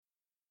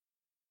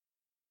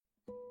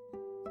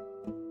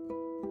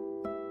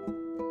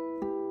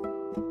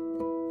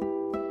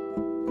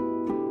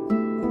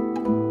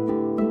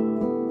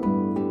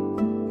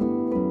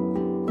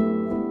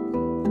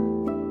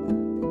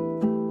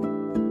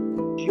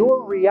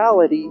your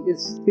reality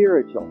is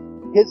spiritual.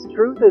 His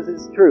truth is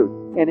His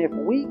truth. And if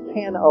we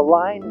can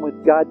align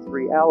with God's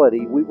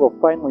reality, we will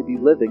finally be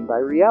living by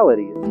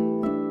reality.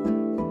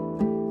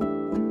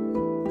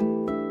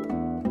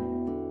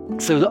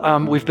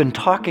 So we've been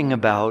talking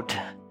about,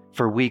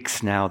 for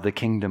weeks now, the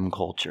kingdom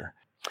culture.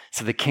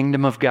 So the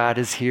kingdom of God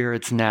is here.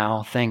 It's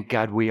now. Thank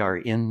God we are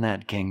in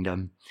that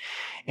kingdom.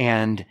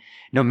 And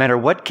no matter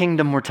what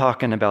kingdom we're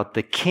talking about,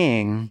 the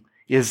king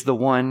is the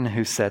one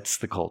who sets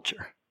the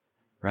culture,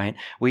 right?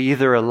 We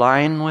either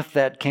align with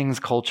that king's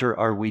culture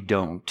or we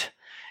don't.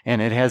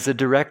 And it has a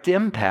direct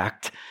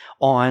impact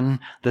on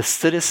the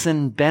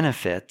citizen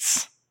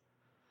benefits,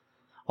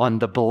 on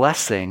the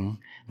blessing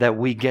that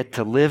we get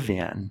to live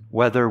in,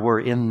 whether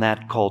we're in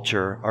that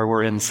culture or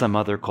we're in some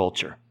other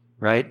culture,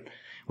 right?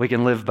 We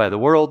can live by the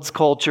world's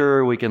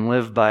culture, we can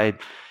live by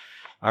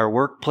our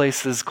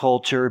workplace's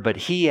culture, but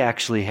He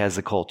actually has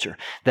a culture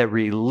that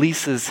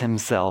releases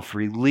Himself,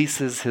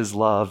 releases His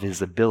love,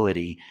 His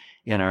ability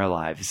in our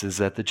lives. Is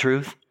that the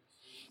truth?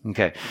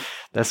 Okay,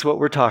 that's what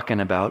we're talking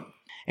about.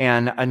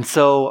 And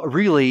so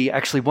really,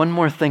 actually, one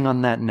more thing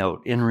on that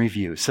note in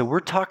review. So we're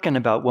talking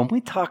about, when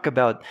we talk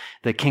about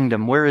the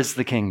kingdom, where is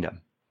the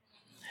kingdom?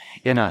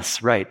 In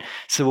us, right.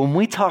 So when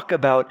we talk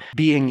about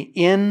being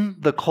in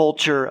the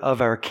culture of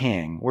our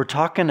King, we're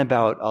talking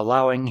about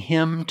allowing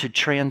Him to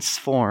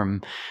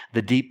transform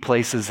the deep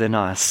places in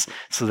us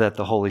so that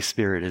the Holy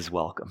Spirit is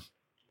welcome,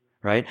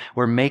 right?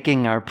 We're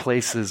making our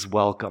places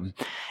welcome.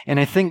 And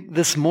I think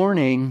this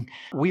morning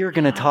we are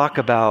going to talk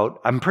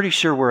about, I'm pretty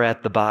sure we're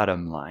at the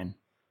bottom line.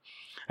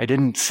 I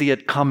didn't see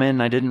it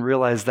coming. I didn't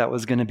realize that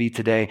was going to be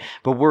today,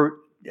 but we're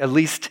at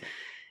least,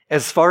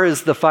 as far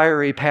as the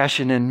fiery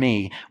passion in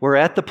me, we're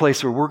at the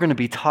place where we're going to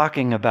be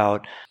talking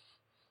about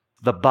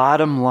the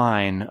bottom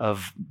line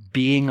of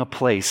being a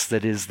place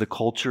that is the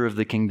culture of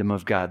the kingdom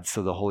of God,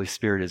 so the Holy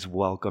Spirit is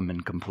welcome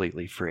and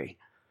completely free.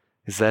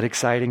 Is that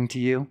exciting to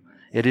you?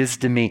 It is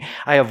to me.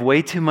 I have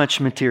way too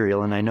much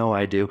material, and I know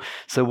I do.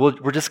 So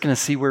we're just going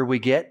to see where we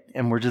get,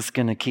 and we're just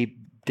going to keep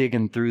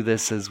digging through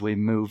this as we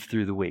move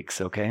through the weeks,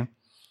 okay?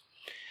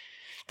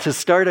 To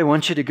start, I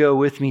want you to go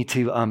with me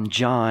to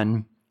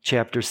John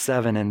chapter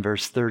 7 and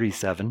verse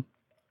 37.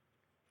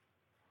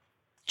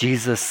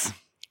 Jesus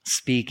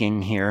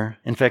speaking here.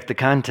 In fact, the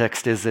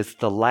context is it's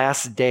the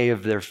last day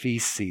of their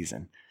feast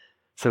season.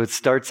 So it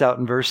starts out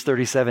in verse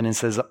 37 and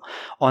says,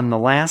 on the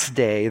last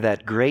day,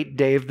 that great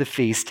day of the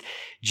feast,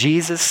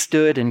 Jesus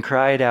stood and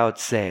cried out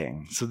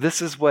saying, so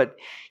this is what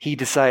He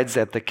decides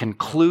at the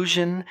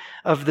conclusion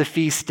of the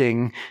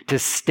feasting to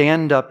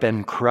stand up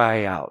and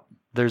cry out.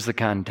 There's the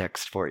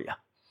context for you.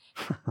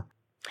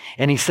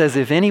 And He says,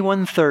 if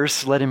anyone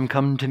thirsts, let him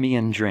come to me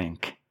and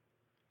drink.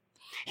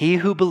 He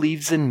who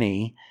believes in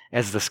me,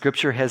 as the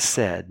scripture has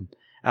said,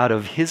 out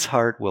of his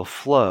heart will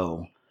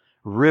flow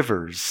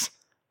rivers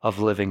of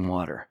living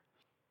water.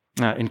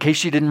 Now, in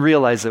case you didn't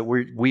realize it,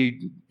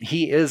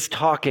 He is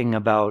talking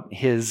about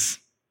His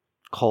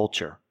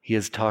culture. He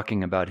is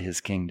talking about His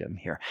kingdom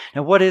here.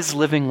 Now, what is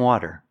living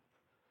water?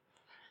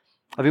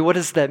 I mean, what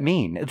does that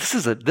mean?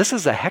 This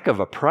is a heck of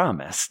a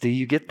promise. Do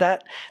you get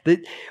that? That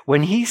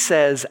when He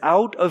says,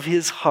 out of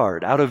his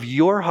heart, out of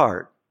your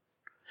heart,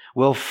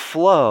 will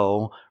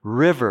flow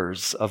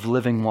rivers of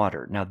living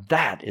water. Now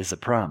that is a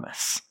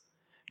promise.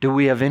 Do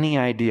we have any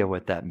idea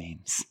what that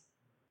means?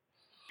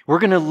 We're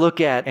going to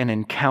look at an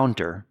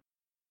encounter.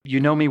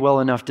 You know me well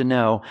enough to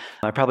know,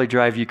 I probably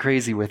drive you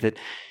crazy with it.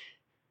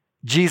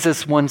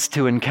 Jesus wants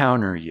to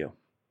encounter you.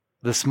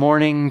 This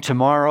morning,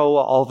 tomorrow,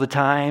 all the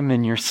time,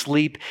 in your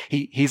sleep.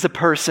 He's a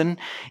person,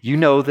 you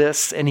know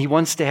this, and He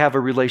wants to have a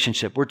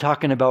relationship. We're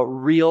talking about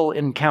real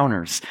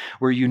encounters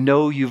where you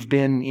know you've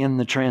been in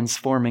the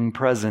transforming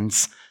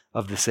presence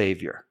of the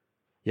Savior.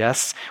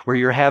 Yes? Where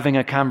you're having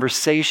a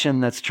conversation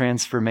that's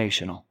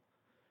transformational.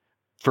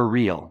 For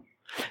real.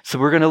 So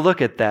we're going to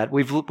look at that.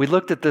 We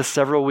looked at this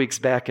several weeks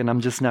back, and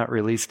I'm just not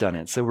released on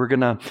it. So we're going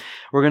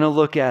to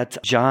look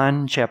at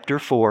John chapter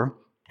 4.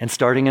 And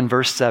starting in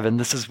verse 7,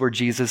 this is where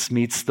Jesus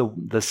meets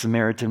the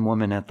Samaritan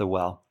woman at the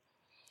well.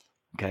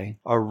 Okay?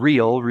 A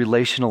real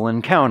relational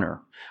encounter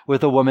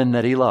with a woman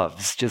that He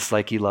loves, just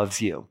like He loves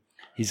you.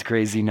 He's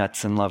crazy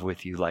nuts in love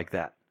with you like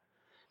that.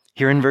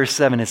 Here in verse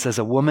 7, it says,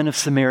 a woman of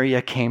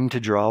Samaria came to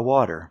draw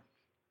water.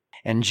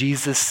 And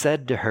Jesus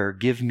said to her,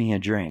 give me a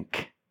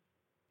drink.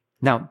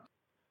 Now,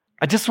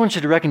 I just want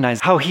you to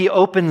recognize how He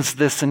opens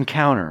this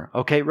encounter,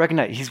 okay?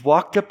 Recognize, He's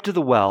walked up to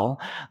the well,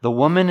 the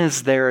woman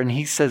is there, and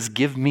He says,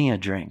 give me a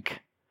drink.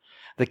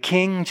 The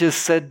king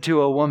just said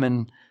to a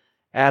woman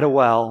at a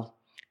well,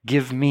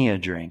 give me a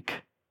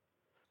drink.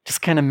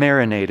 Just kind of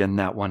marinate in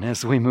that one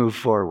as we move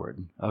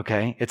forward,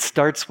 okay? It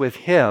starts with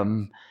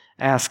Him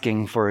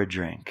asking for a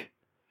drink.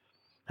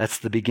 That's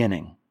the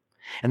beginning.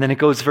 And then it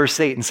goes verse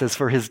 8 and says,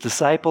 for His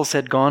disciples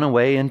had gone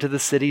away into the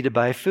city to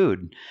buy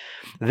food.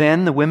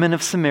 Then the women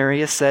of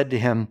Samaria said to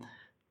Him,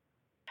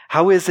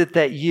 how is it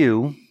that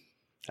you,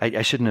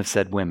 I shouldn't have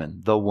said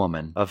women, the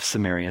woman of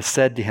Samaria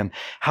said to Him,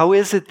 how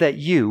is it that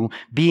you,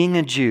 being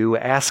a Jew,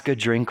 ask a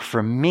drink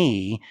from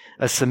me,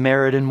 a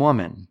Samaritan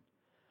woman?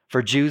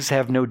 for Jews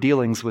have no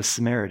dealings with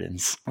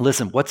Samaritans.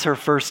 Listen, what's her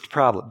first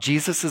problem?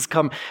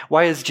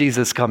 Why is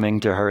Jesus coming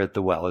to her at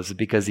the well? Is it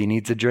because he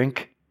needs a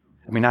drink?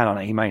 I mean, I don't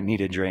know. He might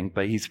need a drink,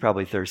 but he's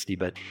probably thirsty.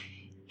 But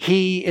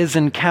he is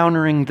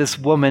encountering this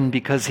woman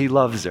because he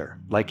loves her,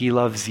 like he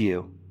loves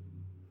you.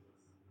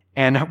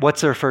 And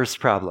what's her first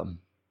problem?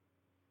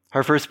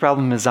 Her first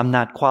problem is, I'm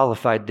not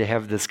qualified to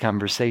have this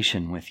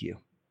conversation with you,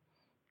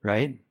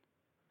 right?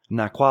 I'm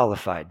not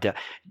qualified.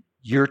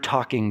 You're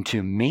talking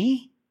to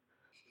me?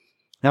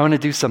 Now I want to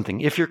do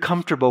something. If you're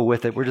comfortable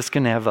with it, we're just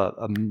going to have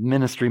a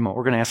ministry moment.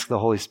 We're going to ask the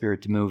Holy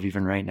Spirit to move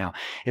even right now.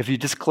 If you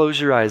just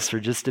close your eyes for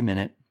just a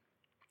minute,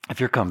 if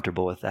you're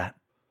comfortable with that.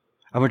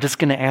 And we're just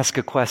going to ask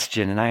a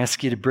question, and I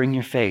ask you to bring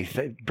your faith.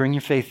 Bring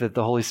your faith that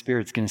the Holy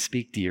Spirit's going to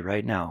speak to you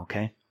right now,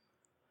 okay?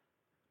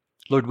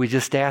 Lord, we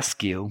just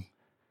ask you,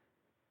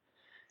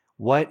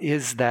 what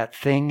is that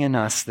thing in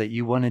us that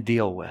you want to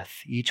deal with,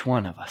 each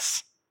one of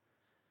us,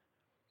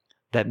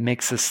 that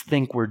makes us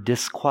think we're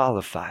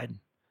disqualified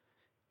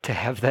to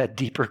have that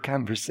deeper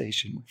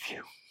conversation with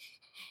you?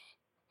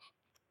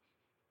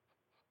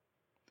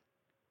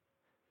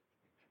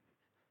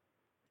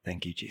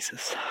 Thank you,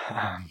 Jesus.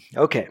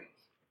 Okay,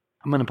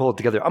 I'm going to pull it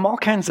together. I'm all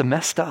kinds of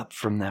messed up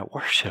from that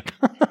worship.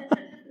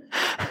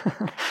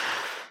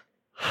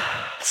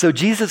 So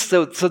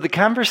the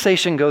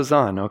conversation goes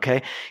on,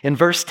 okay? In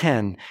verse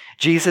 10,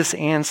 Jesus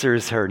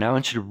answers her. Now I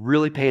want you to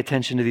really pay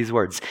attention to these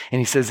words. And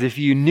he says, if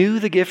you knew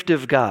the gift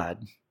of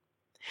God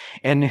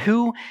and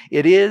who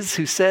it is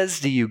who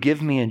says, do you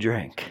give me a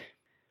drink?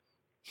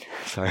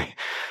 Sorry.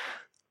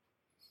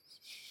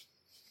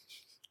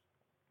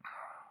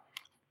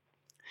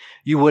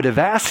 You would have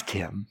asked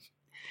him,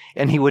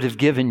 and he would have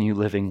given you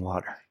living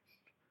water.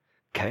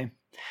 Okay?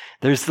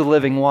 There's the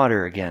living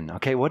water again.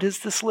 Okay, what is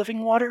this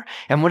living water?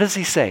 And what does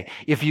he say?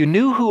 If you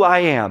knew who I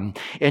am,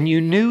 and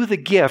you knew the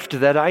gift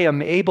that I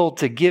am able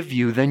to give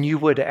you, then you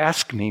would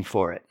ask me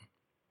for it.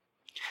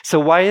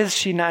 So why is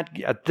she not,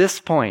 at this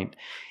point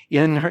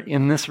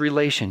in this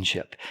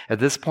relationship, at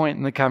this point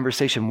in the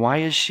conversation, why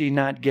is she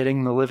not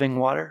getting the living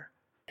water?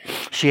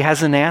 She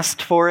hasn't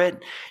asked for it.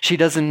 She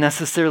doesn't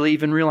necessarily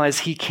even realize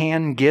he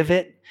can give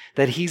it,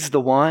 that he's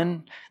the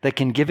one that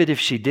can give it if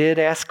she did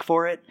ask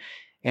for it.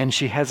 And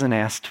she hasn't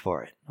asked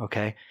for it,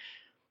 okay?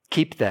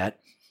 Keep that.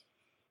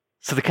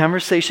 So the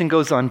conversation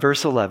goes on,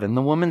 verse 11.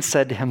 The woman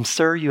said to him,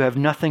 Sir, you have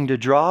nothing to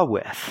draw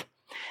with,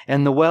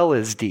 and the well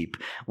is deep.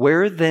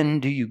 Where then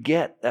do you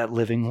get that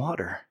living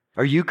water?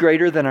 Are you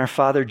greater than our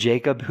father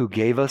Jacob, who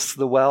gave us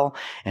the well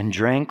and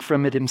drank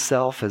from it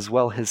himself, as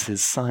well as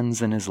his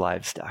sons and his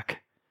livestock?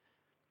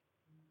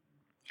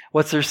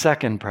 What's her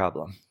second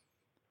problem?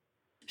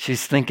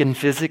 She's thinking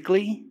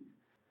physically,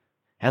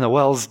 and the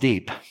well's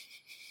deep.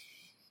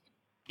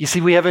 You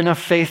see, we have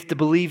enough faith to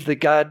believe that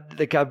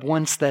God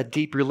wants that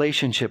deep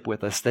relationship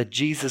with us, that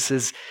Jesus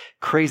is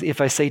crazy. If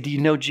I say, do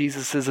you know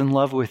Jesus is in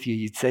love with you?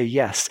 You'd say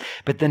yes.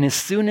 But then as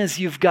soon as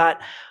you've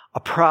got a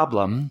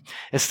problem,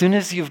 as soon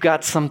as you've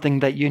got something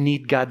that you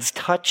need God's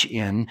touch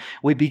in,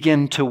 we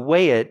begin to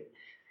weigh it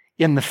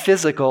in the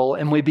physical,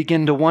 and we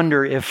begin to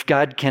wonder if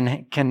God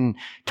can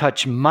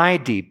touch my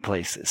deep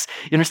places.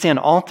 You understand,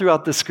 all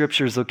throughout the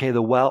scriptures, okay,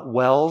 the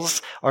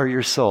wells are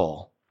your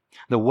soul.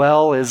 The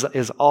well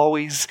is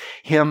always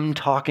him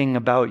talking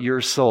about your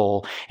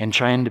soul and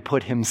trying to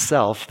put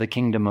himself, the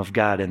kingdom of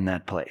God, in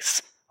that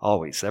place.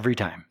 Always, every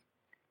time.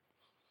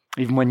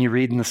 Even when you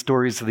read in the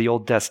stories of the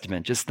Old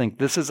Testament, just think,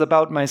 this is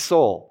about my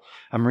soul.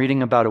 I'm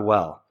reading about a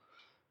well.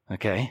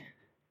 Okay?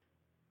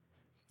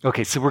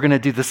 Okay, so we're going to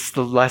do this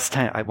the last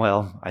time.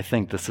 I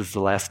think this is the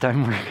last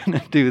time we're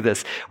going to do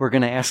this. We're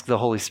going to ask the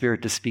Holy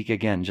Spirit to speak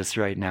again just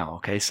right now.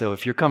 Okay, so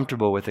if you're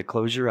comfortable with it,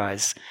 close your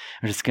eyes.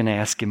 I'm just going to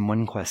ask him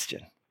one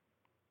question.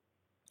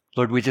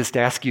 Lord, we just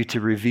ask you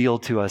to reveal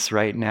to us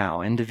right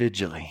now,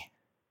 individually,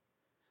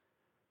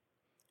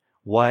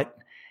 what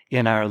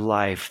in our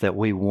life that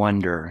we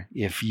wonder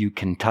if you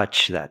can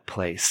touch that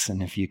place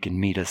and if you can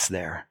meet us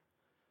there.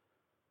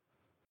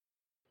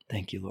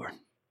 Thank you, Lord.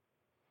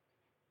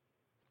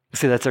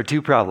 See, that's our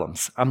two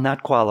problems. I'm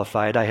not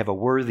qualified. I have a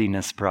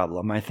worthiness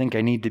problem. I think I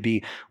need to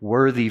be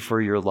worthy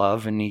for your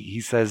love. And he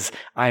says,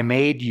 I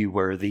made you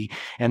worthy.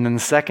 And then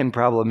the second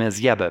problem is,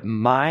 but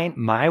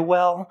my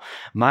well,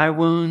 my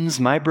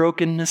wounds, my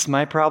brokenness,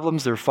 my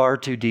problems are far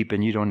too deep,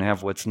 and you don't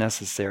have what's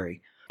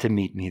necessary to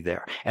meet me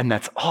there. And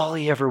that's all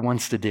he ever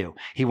wants to do.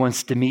 He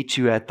wants to meet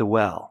you at the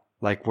well,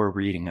 like we're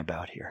reading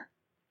about here.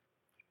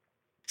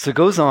 So it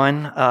goes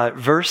on, I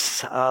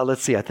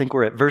think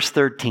we're at verse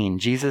 13.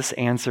 Jesus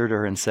answered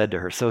her and said to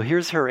her. So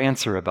here's her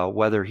answer about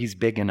whether he's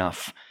big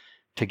enough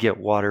to get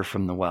water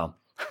from the well.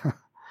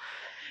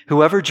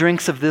 Whoever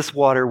drinks of this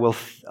water will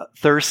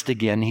thirst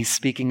again. He's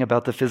speaking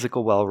about the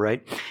physical well,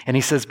 right? And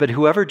he says, but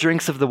whoever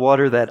drinks of the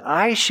water that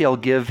I shall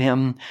give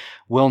him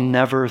will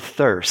never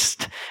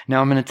thirst. Now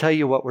I'm going to tell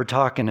you what we're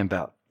talking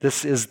about.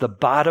 This is the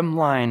bottom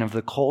line of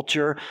the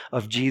culture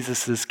of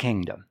Jesus'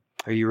 kingdom.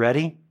 Are you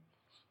ready?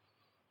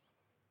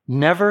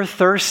 Never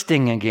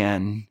thirsting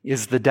again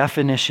is the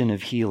definition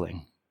of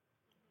healing.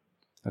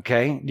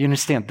 Okay? Do you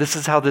understand? This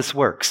is how this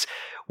works.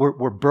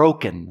 We're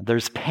broken.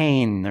 There's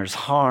pain. There's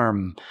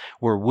harm.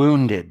 We're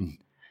wounded.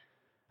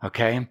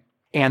 Okay?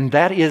 And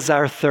that is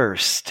our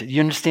thirst. You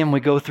understand, we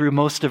go through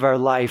most of our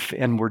life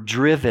and we're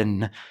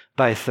driven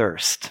by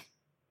thirst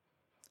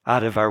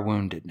out of our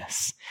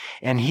woundedness.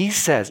 And he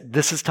says,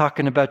 this is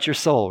talking about your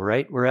soul,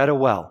 right? We're at a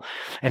well.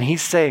 And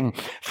he's saying,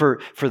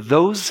 for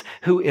those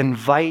who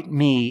invite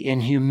me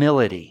in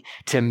humility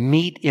to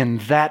meet in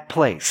that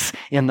place,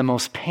 in the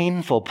most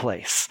painful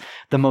place,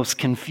 the most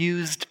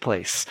confused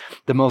place,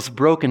 the most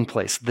broken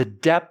place, the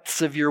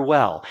depths of your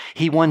well,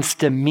 he wants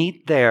to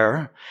meet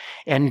there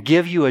and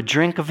give you a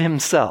drink of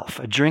himself,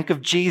 a drink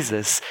of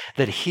Jesus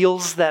that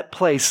heals that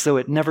place so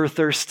it never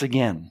thirsts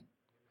again.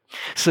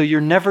 So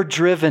you're never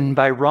driven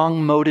by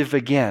wrong motive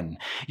again.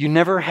 You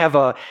never have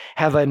an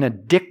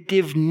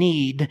addictive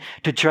need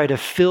to try to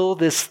fill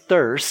this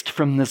thirst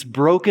from this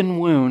broken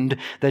wound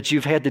that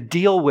you've had to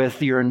deal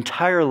with your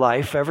entire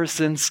life ever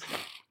since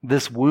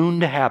this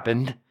wound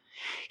happened.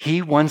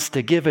 He wants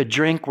to give a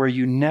drink where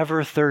you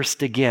never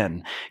thirst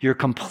again. You're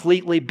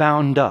completely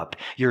bound up.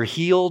 You're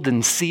healed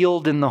and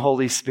sealed in the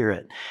Holy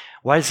Spirit.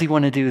 Why does he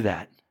want to do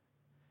that?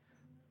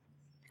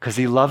 Because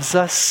he loves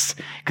us,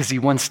 because he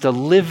wants to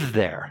live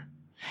there.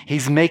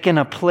 He's making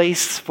a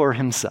place for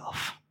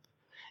himself.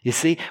 You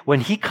see,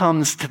 when he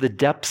comes to the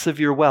depths of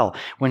your well,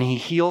 when he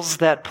heals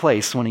that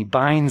place, when he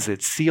binds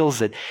it, seals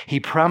it, he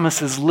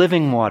promises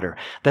living water.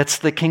 That's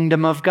the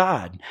kingdom of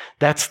God.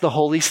 That's the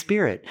Holy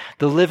Spirit.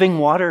 The living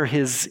water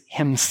is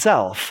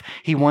himself.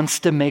 He wants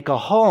to make a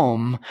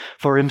home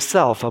for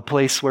himself, a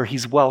place where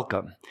he's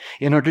welcome.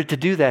 In order to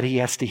do that, he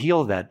has to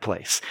heal that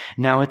place.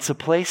 Now it's a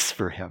place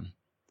for him.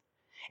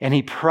 And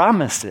he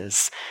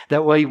promises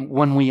that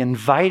when we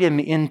invite him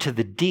into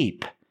the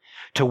deep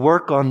to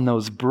work on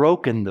those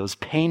broken, those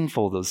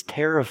painful, those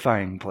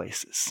terrifying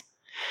places,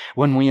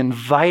 when we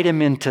invite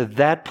him into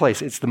that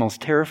place, it's the most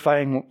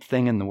terrifying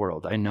thing in the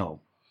world. I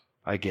know.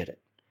 I get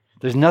it.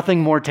 There's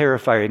nothing more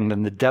terrifying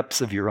than the depths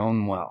of your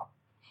own well.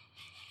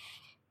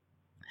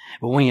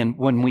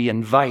 When we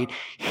invite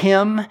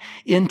him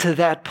into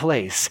that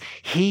place,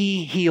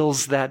 he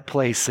heals that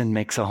place and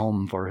makes a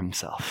home for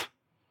himself,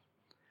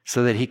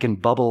 so that he can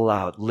bubble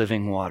out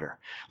living water,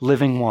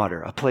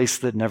 a place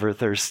that never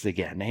thirsts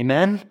again.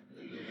 Amen?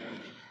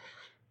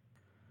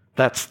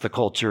 That's the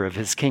culture of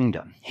his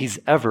kingdom. He's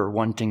ever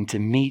wanting to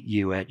meet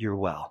you at your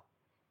well.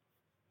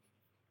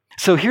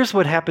 So here's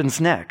what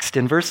happens next.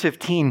 In verse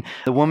 15,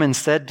 the woman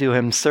said to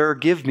him, "Sir,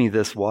 give me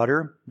this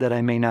water, that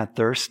I may not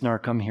thirst, nor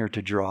come here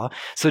to draw."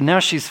 So now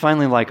she's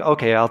finally like,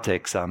 okay, I'll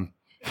take some.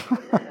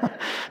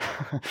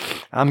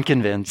 I'm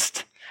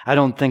convinced. I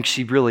don't think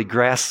she really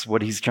grasps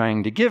what he's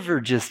trying to give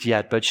her just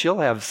yet, but she'll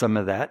have some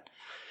of that.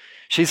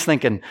 She's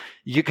thinking,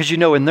 because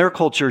in their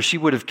culture, she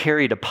would have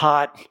carried a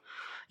pot,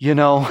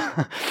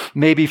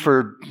 maybe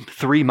for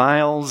 3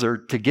 miles or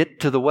to get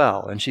to the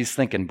well. And she's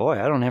thinking,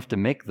 boy, I don't have to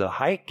make the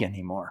hike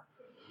anymore.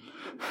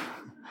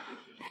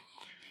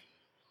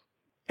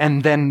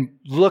 And then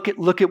look at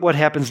what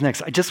happens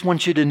next. I just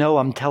want you to know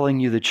I'm telling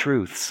you the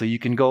truth so you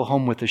can go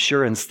home with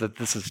assurance that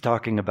this is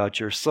talking about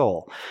your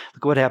soul.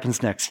 Look what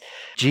happens next.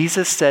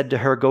 Jesus said to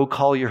her, "Go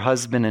call your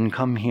husband and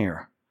come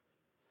here."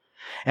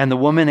 And the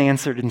woman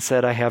answered and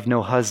said, "I have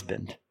no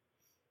husband."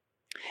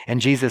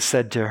 And Jesus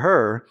said to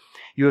her,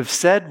 "You have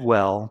said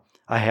well,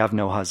 I have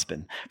no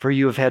husband. For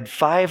you have had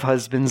 5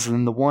 husbands,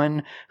 and the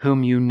one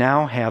whom you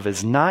now have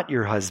is not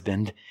your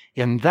husband.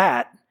 In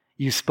that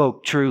you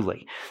spoke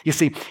truly." You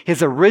see,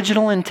 his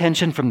original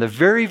intention from the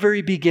very,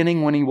 very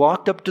beginning when he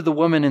walked up to the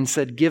woman and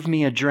said, "Give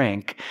me a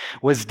drink,"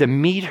 was to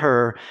meet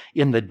her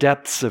in the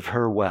depths of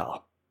her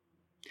well.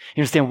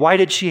 You understand? Why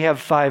did she have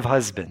 5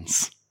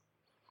 husbands?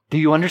 Do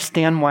you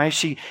understand why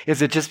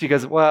is it just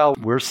because, well,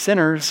 we're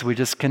sinners, we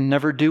just can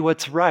never do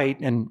what's right?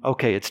 And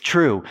okay, it's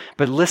true.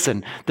 But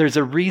listen, there's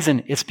a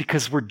reason. It's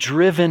because we're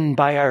driven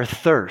by our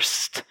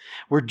thirst.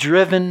 We're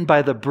driven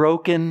by the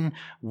broken,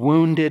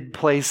 wounded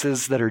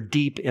places that are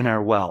deep in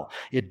our well.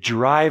 It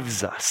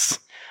drives us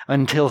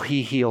until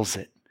he heals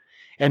it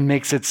and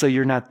makes it so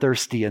you're not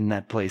thirsty in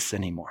that place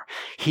anymore.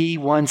 He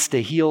wants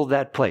to heal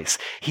that place.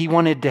 He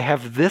wanted to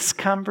have this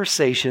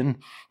conversation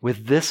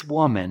with this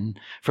woman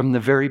from the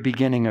very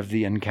beginning of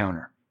the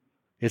encounter.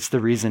 It's the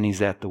reason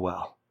he's at the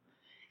well.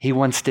 He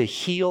wants to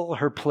heal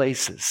her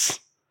places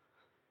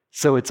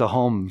so it's a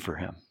home for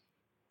him.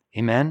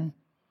 Amen?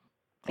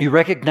 You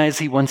recognize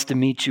he wants to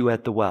meet you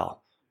at the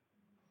well.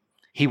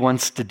 He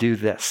wants to do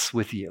this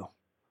with you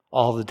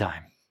all the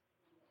time.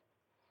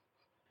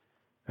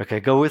 Okay,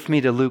 go with me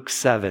to Luke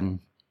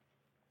 7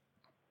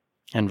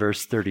 and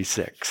verse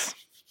 36.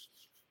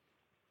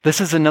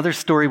 This is another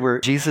story where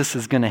Jesus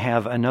is going to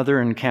have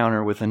another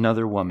encounter with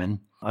another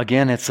woman.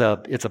 Again, it's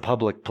a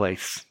public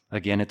place.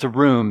 Again, it's a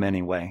room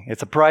anyway.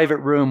 It's a private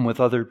room with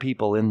other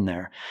people in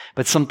there.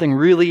 But something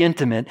really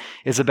intimate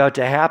is about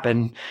to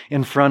happen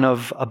in front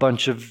of a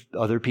bunch of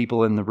other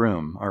people in the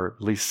room, or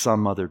at least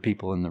some other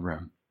people in the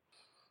room.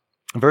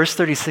 Verse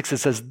 36, it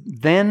says,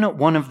 then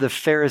one of the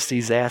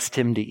Pharisees asked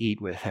him to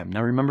eat with him.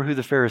 Now remember who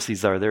the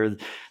Pharisees are. They're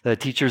the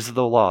teachers of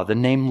the law. The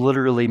name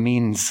literally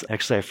means,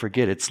 actually I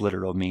forget its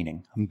literal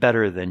meaning. I'm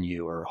better than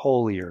you, or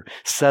holier,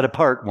 set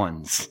apart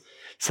ones.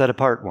 Set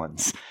apart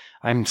ones.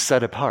 I'm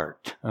set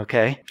apart,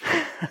 okay?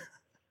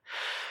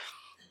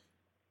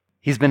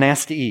 He's been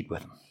asked to eat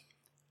with him.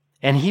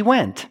 And he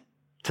went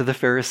to the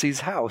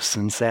Pharisee's house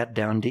and sat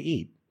down to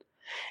eat.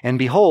 And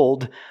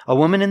behold, a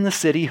woman in the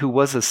city who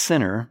was a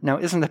sinner. Now,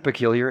 isn't that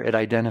peculiar? It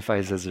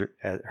identifies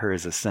her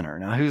as a sinner.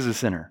 Now, who's a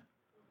sinner?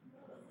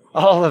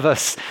 All of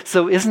us.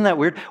 So isn't that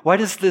weird? Why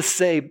does this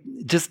say,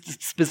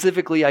 just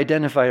specifically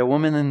identify a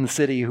woman in the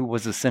city who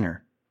was a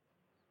sinner?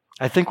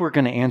 I think we're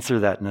going to answer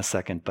that in a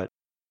second. But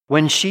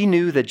when she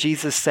knew that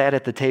Jesus sat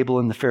at the table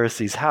in the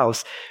Pharisee's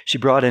house, she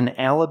brought an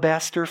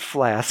alabaster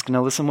flask.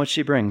 Now listen what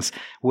she brings.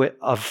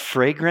 Of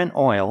fragrant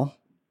oil,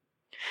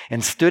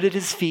 and stood at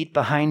his feet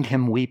behind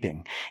him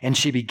weeping. And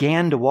she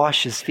began to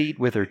wash his feet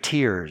with her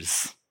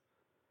tears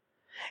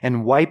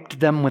and wiped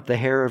them with the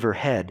hair of her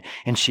head.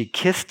 And she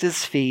kissed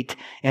his feet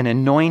and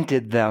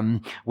anointed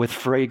them with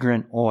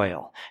fragrant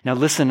oil. Now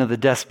listen to the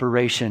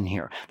desperation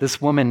here. This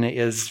woman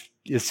is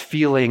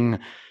feeling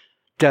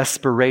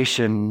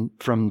desperation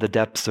from the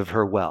depths of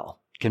her well.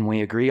 Can we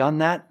agree on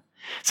that?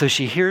 So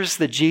she hears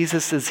that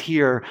Jesus is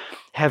here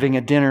having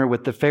a dinner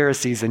with the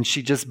Pharisees, and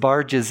she just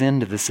barges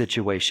into the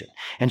situation.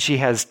 And she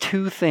has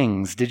two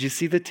things. Did you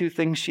see the two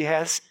things she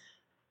has?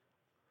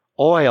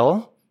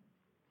 Oil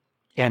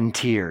and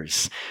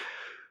tears.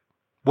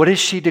 What is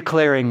she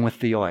declaring with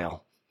the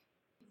oil?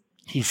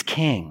 He's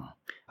king.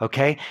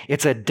 Okay?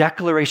 It's a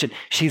declaration.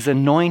 She's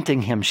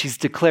anointing him. She's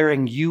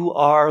declaring, you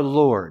are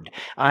Lord.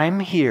 I'm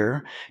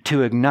here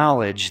to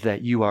acknowledge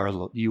that you are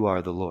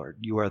the Lord.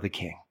 You are the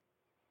king.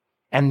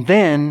 And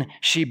then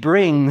she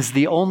brings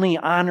the only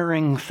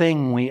honoring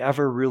thing we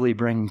ever really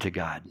bring to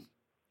God.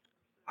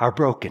 Our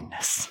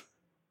brokenness.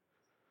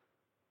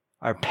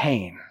 Our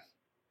pain.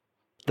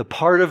 The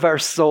part of our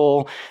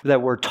soul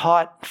that we're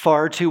taught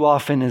far too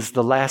often is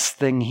the last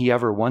thing he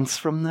ever wants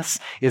from this,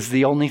 is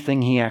the only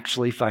thing he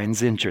actually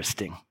finds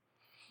interesting.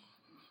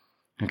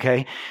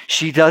 Okay?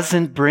 She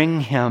doesn't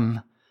bring him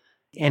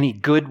any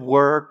good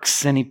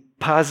works, any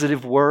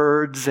positive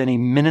words, any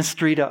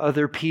ministry to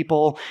other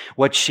people.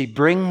 What she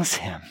brings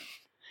him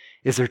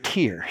is her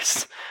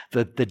tears,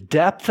 the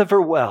depth of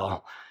her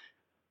well.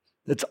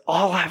 That's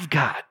all I've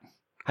got.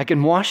 I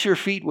can wash your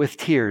feet with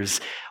tears.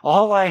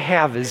 All I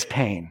have is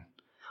pain.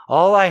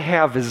 All I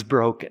have is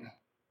broken.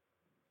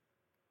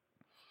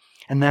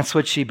 And that's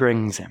what she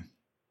brings him.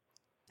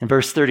 In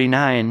verse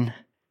 39, it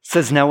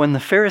says, now when the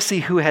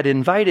Pharisee who had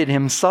invited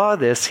him saw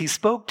this, he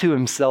spoke to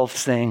himself,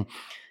 saying,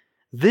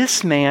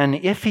 this man,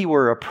 if he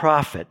were a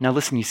prophet. Now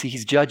listen, you see,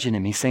 he's judging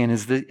him. He's saying,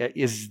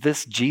 is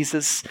this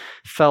Jesus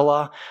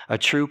fella a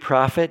true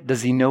prophet?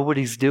 Does he know what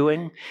he's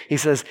doing? He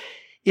says,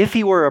 if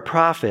he were a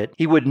prophet,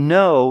 he would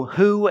know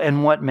who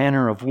and what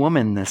manner of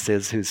woman this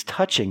is who's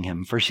touching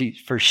him, for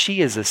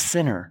she is a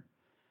sinner.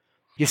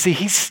 You see,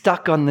 he's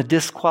stuck on the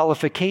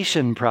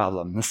disqualification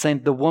problem.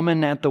 The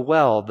woman at the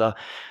well,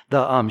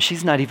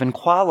 she's not even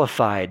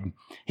qualified.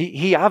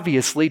 He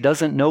obviously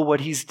doesn't know what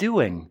he's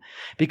doing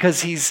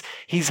because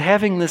he's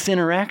having this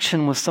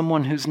interaction with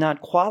someone who's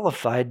not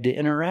qualified to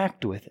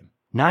interact with him,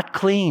 not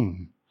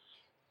clean.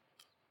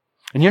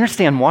 And you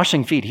understand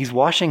washing feet. He's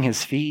washing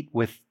his feet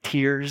with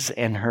tears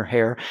and her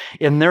hair.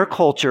 In their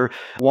culture,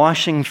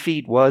 washing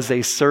feet was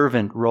a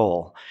servant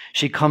role.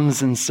 She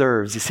comes and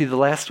serves. You see, the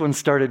last one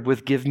started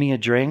with, give me a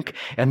drink,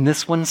 and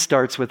this one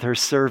starts with her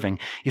serving.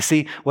 You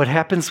see, what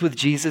happens with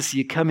Jesus,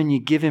 you come and you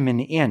give him an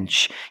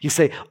inch. You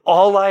say,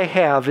 all I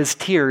have is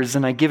tears,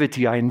 and I give it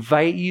to you. I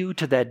invite you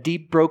to that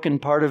deep, broken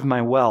part of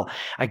my well.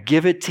 I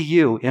give it to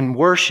you in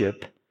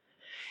worship,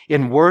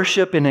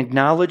 in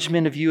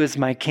acknowledgement of you as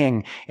my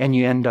king, and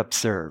you end up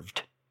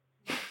served.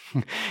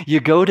 You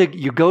go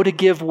to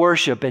give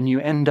worship and you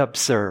end up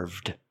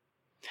served.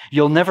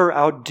 You'll never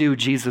outdo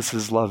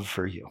Jesus' love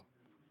for you.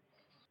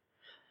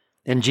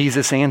 And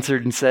Jesus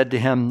answered and said to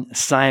him,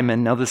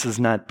 Simon, now this is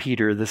not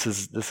Peter, this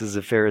is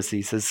a Pharisee.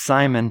 He says,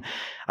 Simon,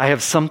 I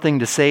have something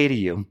to say to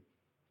you.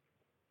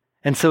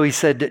 And so he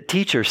said,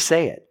 teacher,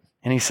 say it.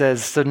 And he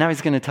says, so now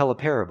he's going to tell a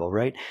parable,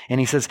 right? And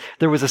he says,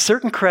 there was a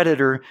certain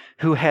creditor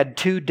who had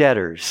two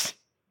debtors.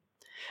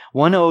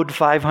 One owed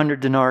 500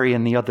 denarii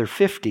and the other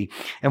 50.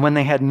 And when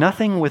they had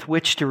nothing with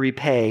which to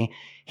repay,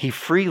 he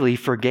freely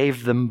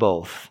forgave them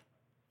both.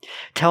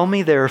 Tell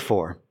me,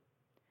 therefore,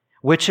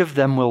 which of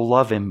them will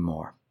love him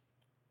more?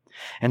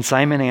 And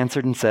Simon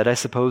answered and said, I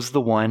suppose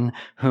the one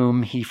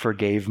whom he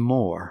forgave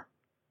more.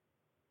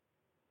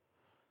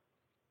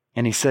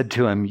 And he said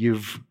to him,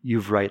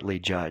 you've rightly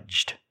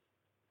judged.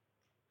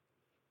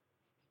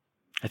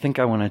 I think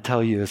I want to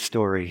tell you a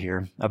story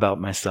here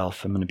about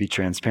myself. I'm going to be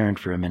transparent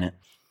for a minute.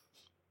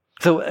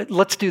 So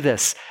let's do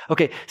this.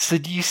 Okay, so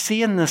do you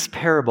see in this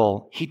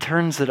parable, he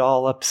turns it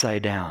all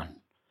upside down.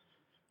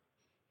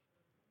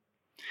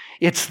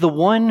 It's the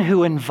one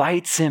who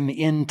invites him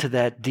into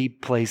that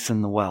deep place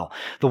in the well.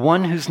 The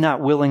one who's not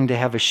willing to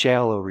have a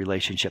shallow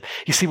relationship.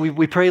 You see,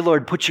 we pray,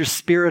 Lord, put your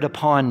Spirit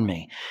upon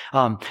me.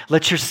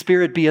 Let your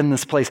Spirit be in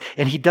this place.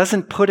 And he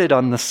doesn't put it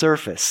on the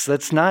surface.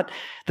 That's not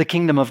the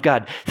kingdom of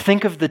God.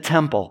 Think of the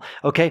temple,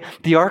 okay?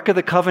 The Ark of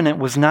the Covenant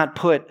was not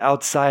put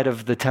outside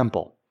of the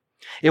temple.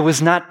 It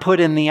was not put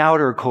in the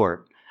outer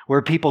court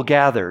where people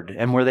gathered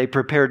and where they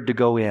prepared to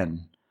go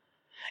in.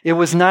 It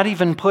was not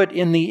even put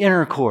in the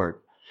inner court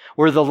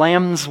where the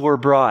lambs were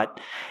brought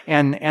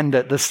and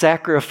the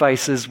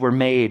sacrifices were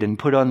made and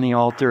put on the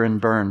altar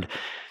and burned.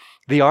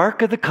 The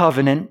Ark of the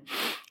Covenant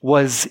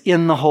was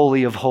in the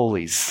Holy of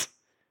Holies.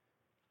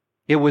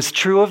 It was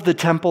true of the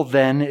temple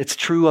then, it's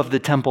true of the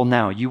temple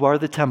now. You are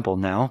the temple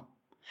now.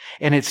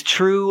 And it's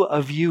true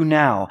of you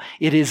now.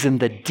 It is in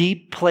the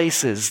deep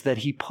places that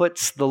he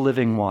puts the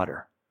living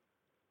water.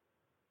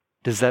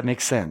 Does that make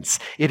sense?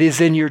 It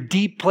is in your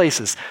deep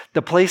places,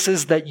 the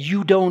places that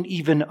you don't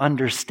even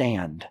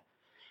understand.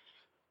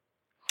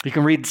 You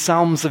can read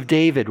Psalms of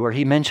David where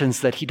he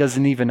mentions that he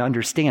doesn't even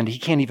understand. He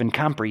can't even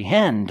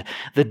comprehend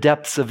the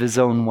depths of his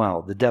own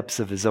well, the depths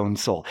of his own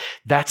soul.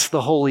 That's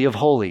the Holy of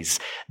Holies.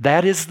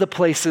 That is the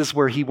places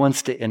where he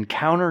wants to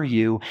encounter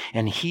you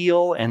and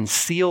heal and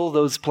seal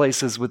those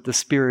places with the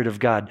Spirit of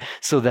God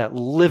so that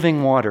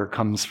living water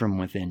comes from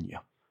within you.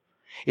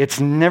 It's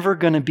never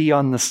going to be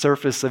on the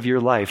surface of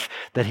your life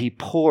that he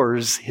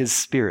pours his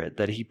Spirit,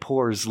 that he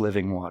pours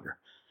living water.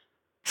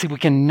 See, we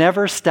can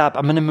never stop.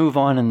 I'm going to move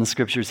on in the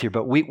scriptures here,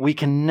 but we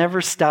can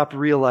never stop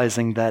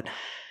realizing that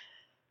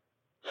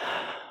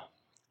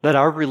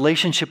our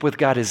relationship with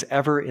God is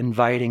ever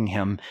inviting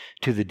him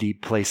to the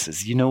deep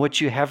places. You know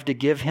what you have to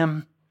give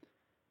him?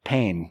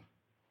 Pain,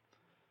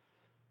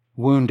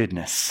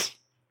 woundedness,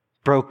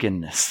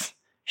 brokenness,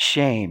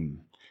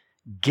 shame,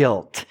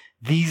 guilt.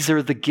 These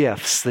are the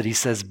gifts that he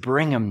says,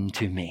 bring them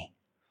to me.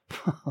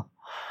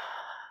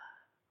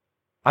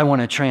 I want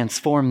to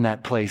transform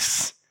that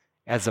place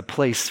as a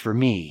place for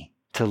me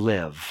to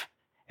live,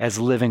 as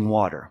living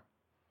water.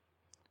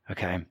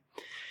 Okay?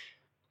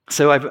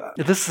 So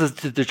this is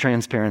the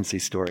transparency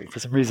story. For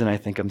some reason, I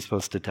think I'm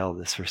supposed to tell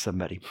this for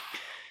somebody.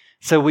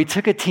 So we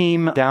took a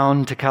team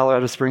down to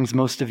Colorado Springs.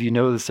 Most of you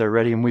know this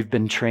already, and we've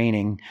been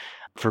training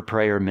for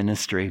prayer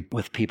ministry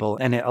with people.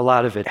 And a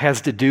lot of it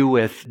has to do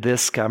with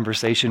this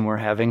conversation we're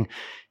having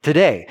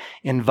today,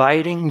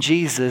 inviting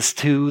Jesus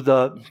to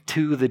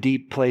the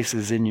deep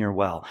places in your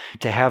well,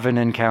 to have an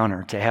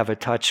encounter, to have a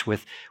touch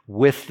with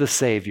the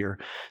Savior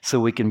so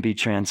we can be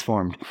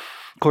transformed.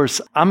 Of course,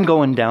 I'm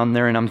going down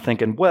there and I'm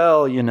thinking,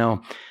 well,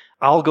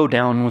 I'll go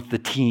down with the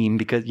team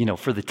because,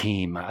 for the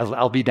team.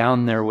 I'll be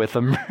down there with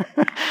them,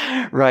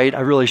 right? I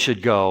really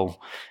should go.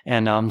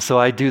 And so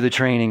I do the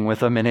training with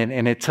them.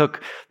 And it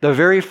took the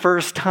very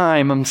first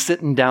time I'm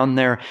sitting down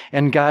there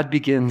and God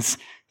begins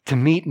to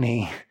meet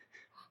me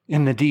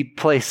in the deep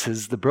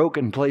places, the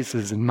broken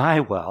places in my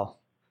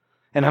well.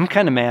 And I'm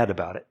kind of mad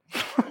about it.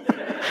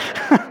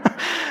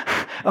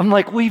 I'm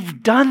like,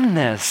 we've done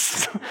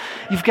this.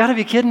 You've got to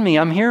be kidding me.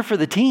 I'm here for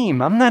the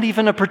team. I'm not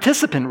even a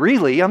participant,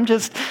 really. I'm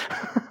just...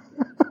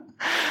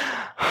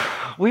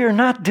 We are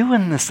not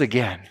doing this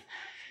again.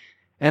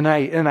 And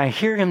I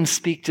hear him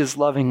speak just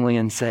lovingly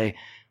and say,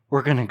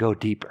 we're going to go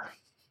deeper.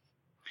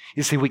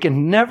 You see, we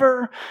can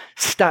never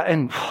stop.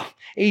 And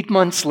 8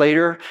 months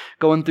later,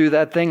 going through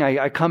that thing,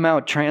 I come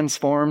out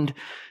transformed,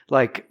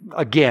 like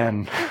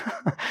again,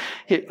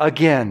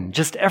 again.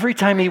 Just every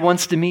time he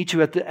wants to meet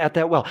you at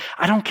that well.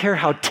 I don't care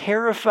how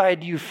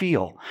terrified you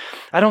feel.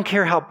 I don't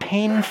care how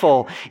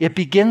painful it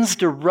begins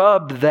to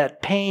rub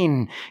that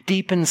pain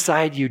deep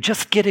inside you.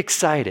 Just get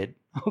excited.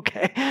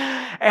 Okay?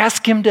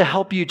 Ask him to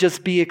help you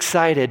just be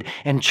excited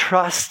and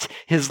trust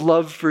his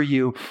love for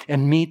you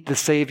and meet the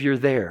Savior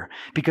there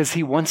because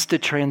he wants to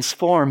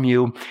transform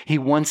you. He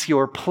wants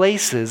your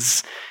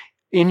places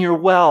in your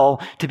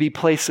well to be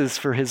places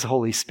for his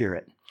Holy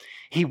Spirit.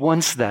 He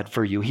wants that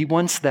for you. He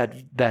wants that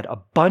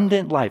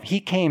abundant life. He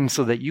came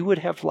so that you would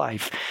have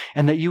life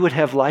and that you would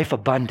have life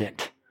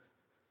abundant.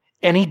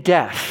 Any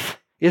death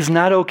is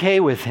not okay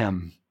with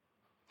him.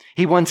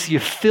 He wants you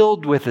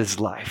filled with his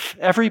life,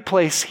 every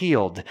place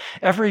healed,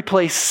 every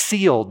place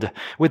sealed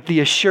with the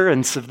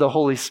assurance of the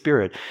Holy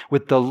Spirit,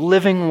 with the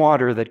living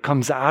water that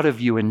comes out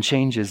of you and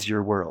changes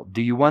your world.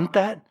 Do you want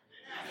that?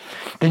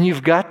 Then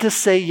you've got to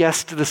say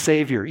yes to the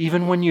Savior,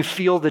 even when you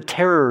feel the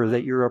terror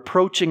that you're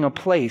approaching a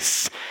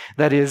place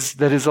that is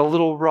a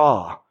little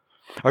raw,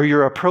 or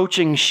you're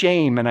approaching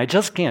shame, and I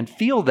just can't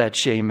feel that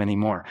shame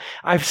anymore.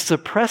 I've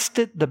suppressed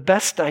it the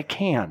best I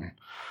can.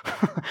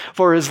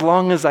 For as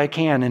long as I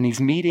can, and he's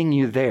meeting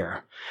you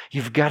there.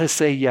 You've got to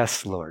say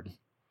yes, Lord.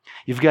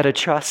 You've got to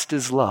trust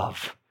his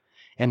love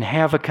and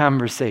have a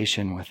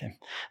conversation with him.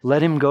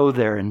 Let him go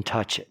there and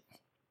touch it.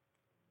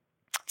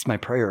 It's my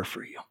prayer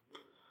for you.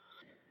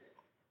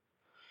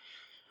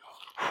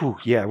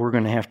 Yeah, we're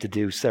going to have to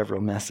do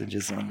several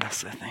messages on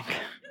this, I think.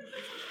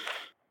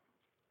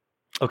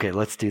 Okay,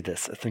 let's do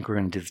this. I think we're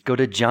going to do this. Go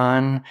to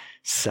John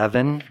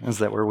 7. Is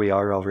that where we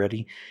are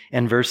already?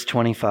 And verse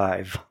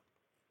 25.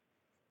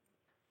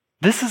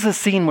 This is a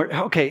scene where,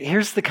 okay,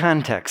 here's the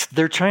context.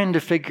 They're trying to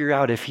figure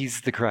out if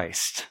he's the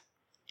Christ.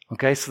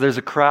 Okay, so there's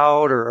a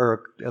crowd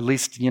or at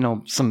least,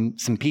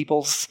 some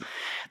peoples.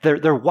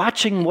 They're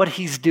watching what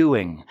he's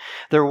doing.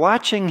 They're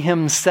watching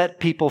him set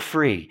people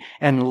free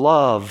and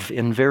love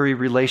in very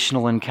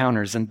relational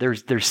encounters. And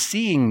they're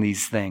seeing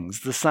these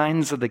things, the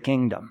signs of the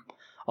kingdom,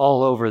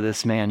 all over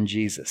this man,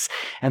 Jesus.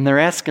 And they're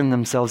asking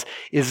themselves,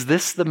 is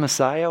this the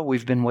Messiah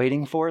we've been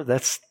waiting for?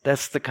 That's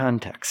the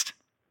context.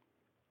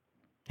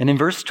 And in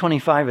verse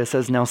 25, it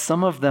says, "Now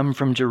some of them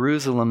from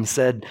Jerusalem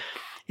said,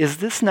 'Is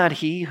this not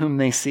he whom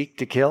they seek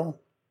to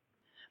kill?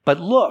 But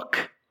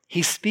look,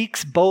 he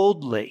speaks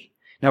boldly.'"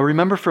 Now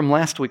remember from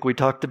last week we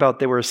talked about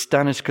they were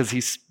astonished because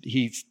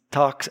he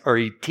talks or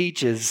he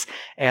teaches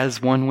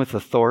as one with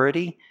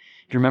authority.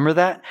 Do you remember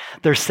that?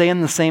 They're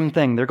saying the same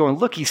thing. They're going,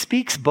 "Look, he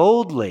speaks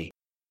boldly."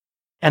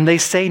 And they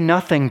say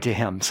nothing to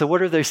him. So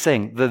what are they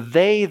saying? The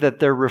they that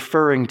they're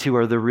referring to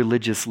are the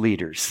religious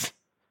leaders.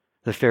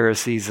 The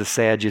Pharisees, the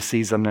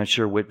Sadducees, I'm not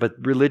sure what, but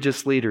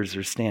religious leaders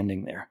are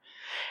standing there.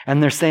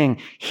 And they're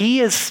saying, he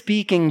is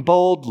speaking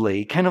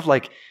boldly, kind of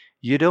like,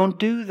 you don't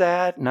do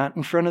that, not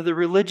in front of the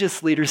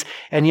religious leaders.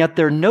 And yet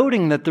they're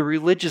noting that the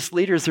religious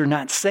leaders are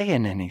not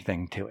saying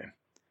anything to him.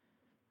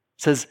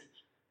 It says,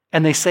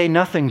 and they say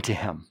nothing to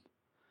him.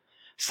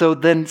 So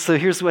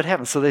here's what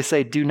happens. So they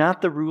say, do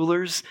not the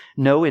rulers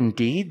know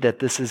indeed that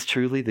this is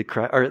truly the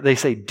Christ? Or they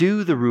say,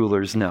 do the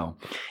rulers know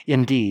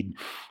indeed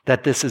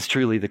that this is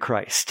truly the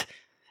Christ?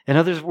 In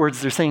other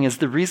words, they're saying is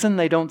the reason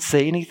they don't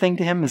say anything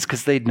to him is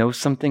because they know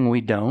something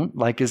we don't.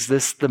 Like, is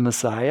this the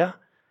Messiah?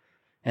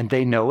 And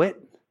they know it.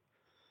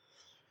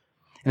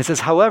 And it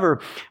says,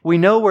 however, we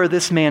know where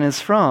this man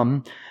is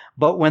from,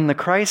 but when the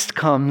Christ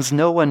comes,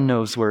 no one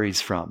knows where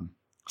he's from.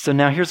 So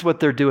now here's what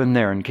they're doing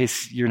there, in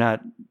case you're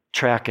not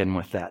tracking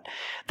with that.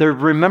 They're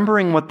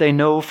remembering what they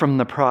know from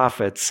the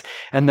prophets,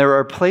 and there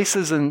are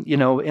places in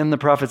the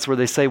prophets where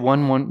they say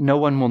no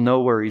one will know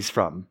where he's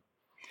from.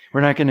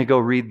 We're not going to go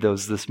read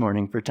those this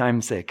morning for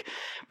time's sake.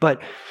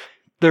 But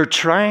they're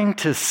trying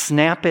to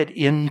snap it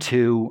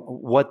into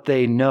what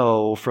they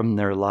know from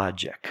their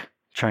logic,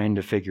 trying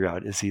to figure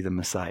out, is he the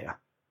Messiah?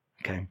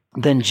 Okay.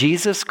 Then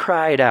Jesus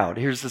cried out.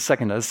 Here's the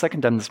second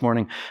time this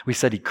morning we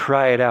said he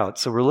cried out.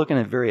 So we're looking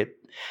at very,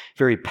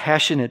 very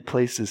passionate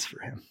places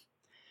for him.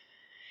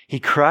 He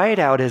cried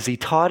out as he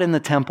taught in the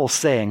temple,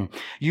 saying,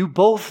 "You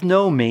both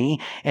know me,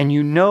 and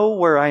you know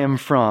where I am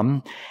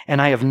from, and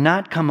I have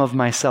not come of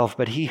myself,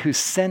 but he who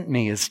sent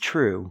me is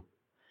true,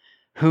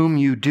 whom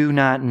you do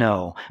not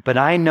know. But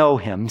I know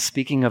him,"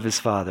 speaking of his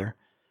Father,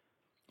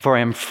 "for I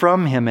am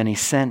from him, and he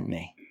sent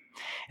me."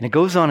 And it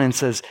goes on and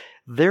says,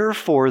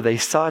 "Therefore they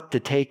sought to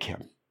take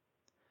him.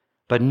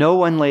 But no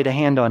one laid a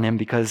hand on him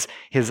because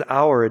his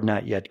hour had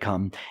not yet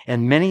come.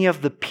 And many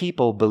of the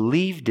people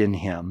believed in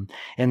him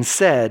and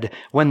said,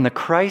 'When the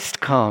Christ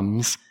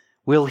comes,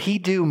 will he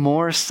do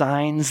more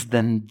signs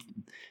than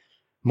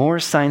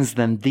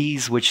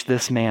these which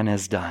this man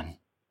has done?'"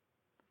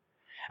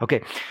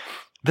 Okay,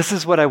 this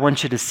is what I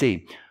want you to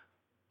see.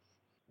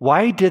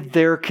 Why did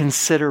their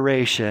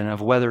consideration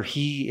of whether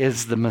he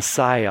is the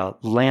Messiah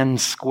land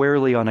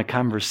squarely on a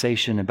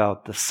conversation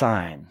about the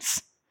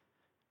signs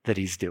that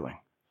he's doing?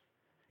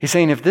 He's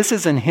saying, if this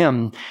isn't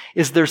him,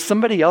 is there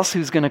somebody else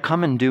who's going to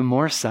come and do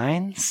more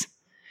signs?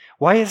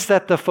 Why is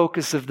that the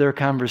focus of their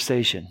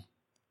conversation?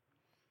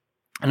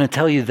 And I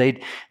tell you, they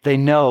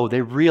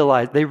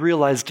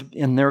realized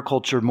in their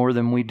culture more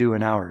than we do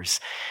in ours.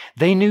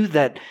 They knew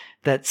that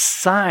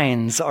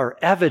signs are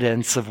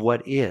evidence of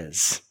what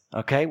is.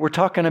 Okay? We're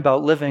talking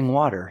about living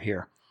water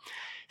here.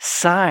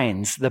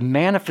 Signs, the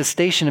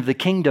manifestation of the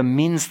kingdom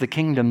means the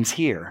kingdom's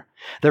here.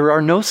 There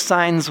are no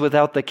signs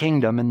without the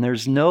kingdom, and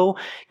there's no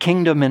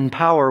kingdom and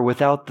power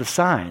without the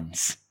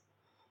signs.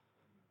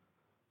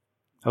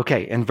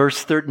 Okay,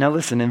 now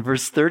listen, in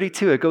verse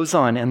 32 it goes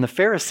on, "And the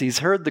Pharisees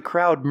heard the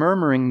crowd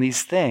murmuring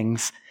these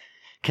things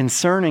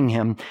concerning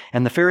him,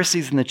 and the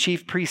Pharisees and the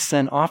chief priests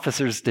sent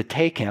officers to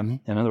take him,"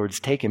 in other words,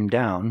 take him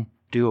down,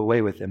 do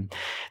away with him.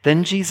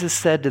 "Then Jesus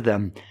said to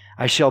them,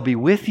 'I shall be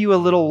with you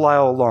a little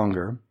while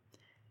longer,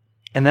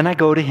 and then I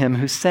go to him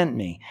who sent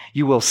me.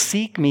 You will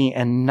seek me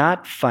and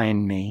not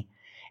find me,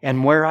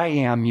 and where I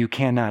am, you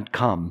cannot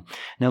come.'"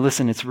 Now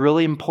listen, it's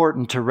really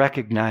important to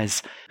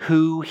recognize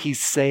who he's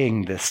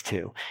saying this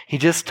to. He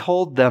just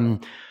told them,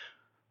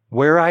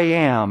 where I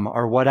am,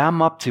 or what I'm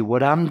up to,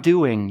 what I'm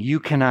doing, you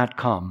cannot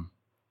come.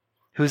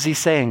 Who's he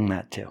saying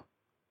that to?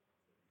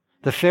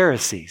 The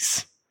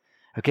Pharisees.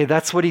 Okay,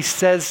 that's what he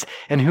says.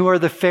 And who are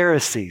the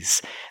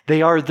Pharisees?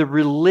 They are the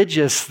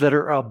religious that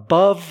are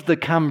above the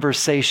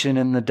conversation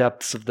in the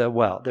depths of the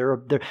well.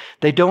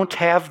 They don't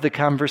have the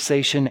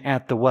conversation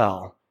at the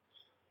well.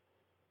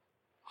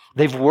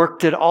 They've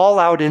worked it all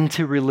out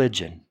into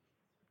religion.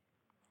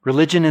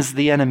 Religion is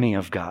the enemy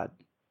of God.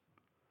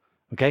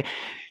 Okay?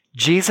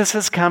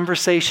 Jesus'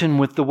 conversation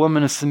with the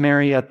woman of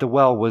Samaria at the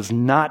well was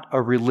not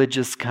a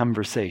religious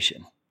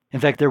conversation. In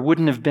fact, there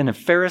wouldn't have been a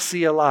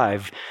Pharisee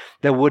alive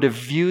that would have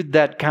viewed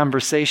that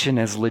conversation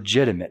as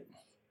legitimate.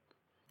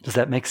 Does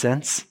that make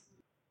sense?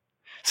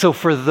 So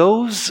for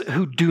those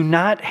who do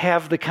not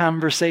have the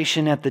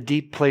conversation at the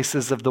deep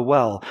places of the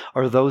well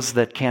are those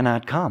that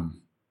cannot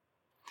come.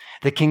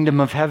 The kingdom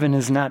of heaven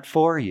is not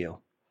for you.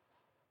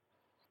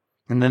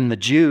 And then the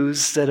Jews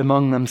said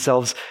among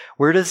themselves,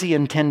 where does he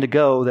intend to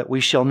go that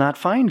we shall not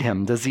find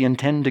him? Does he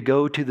intend to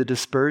go to the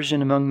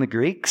dispersion among the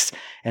Greeks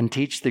and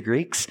teach the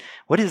Greeks?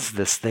 What is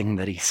this thing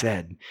that he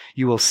said?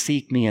 You will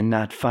seek me and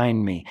not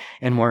find me,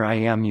 and where I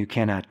am you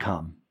cannot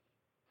come.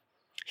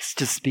 He's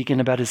just speaking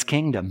about his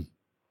kingdom.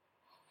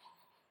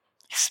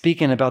 He's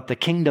speaking about the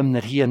kingdom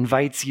that he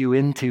invites you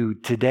into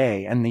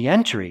today. And the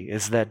entry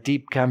is that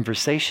deep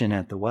conversation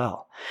at the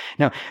well.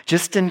 Now,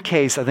 just in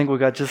case, I think we've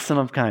got just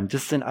enough time.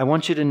 I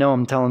want you to know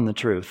I'm telling the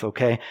truth,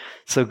 okay?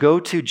 So go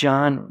to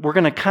John. We're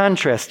going to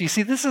contrast. You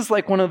see, this is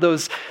like one of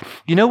those,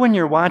 when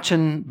you're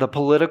watching the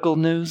political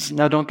news?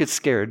 Now, don't get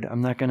scared.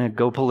 I'm not going to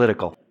go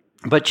political.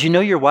 But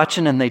you're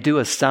watching and they do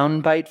a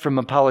soundbite from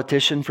a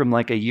politician from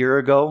like a year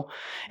ago.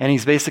 And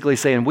he's basically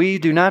saying, we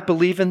do not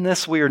believe in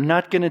this. We are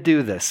not going to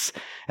do this.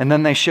 And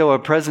then they show a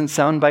present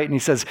soundbite and he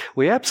says,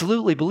 we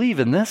absolutely believe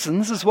in this and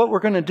this is what we're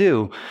going to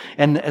do.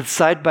 And it's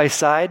side by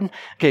side.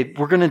 Okay,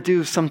 we're going to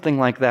do something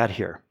like that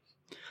here.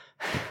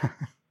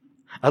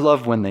 I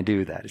love when they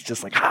do that. It's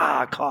just like,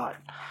 caught.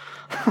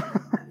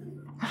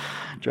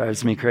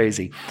 Drives me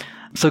crazy.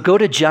 So go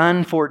to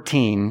John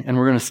 14, and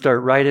we're going to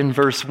start right in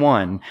verse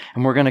 1,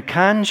 and we're going to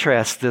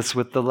contrast this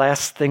with the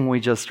last thing we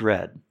just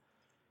read.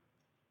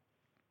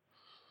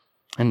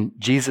 And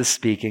Jesus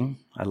speaking,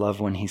 I love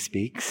when he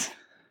speaks,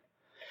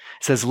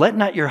 says, let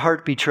not your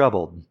heart be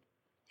troubled.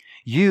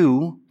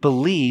 You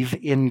believe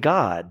in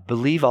God,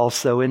 believe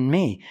also in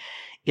me.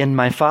 In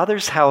my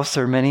Father's house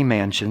are many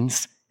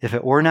mansions. If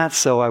it were not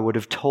so, I would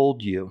have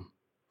told you.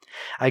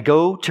 I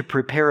go to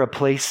prepare a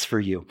place for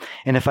you.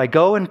 And if I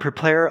go and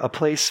prepare a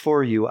place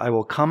for you, I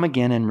will come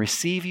again and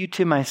receive you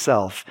to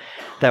myself,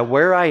 that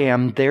where I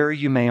am, there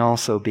you may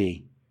also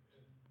be.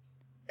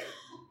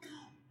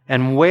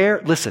 And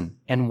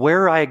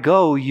where I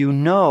go, you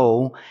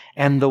know,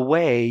 and the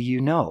way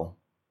you know.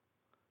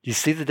 Do you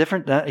see the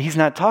difference? He's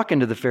not talking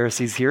to the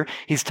Pharisees here.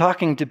 He's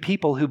talking to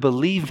people who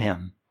believe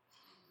him.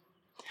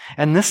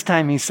 And this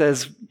time he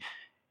says,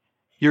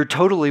 you're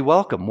totally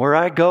welcome. Where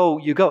I go,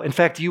 you go. In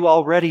fact, you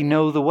already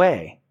know the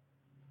way.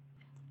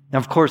 Now,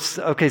 of course,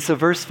 okay, so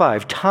verse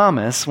 5,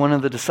 Thomas, one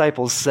of the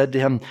disciples, said to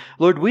him,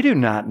 Lord, we do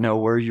not know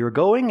where you're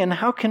going, and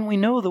how can we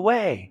know the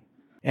way?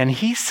 And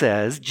he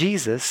says,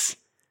 Jesus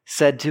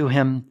said to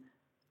him,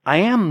 I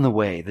am the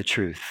way, the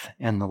truth,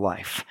 and the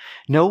life.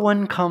 No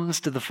one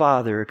comes to the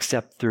Father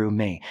except through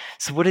me.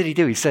 So what did he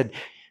do? He said,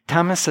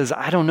 Thomas says,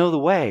 I don't know the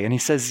way. And he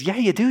says, yeah,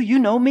 you do. You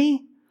know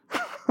me.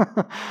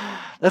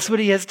 That's what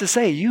he has to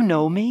say. You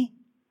know me.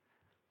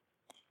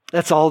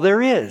 That's all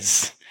there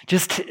is.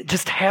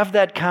 Just have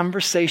that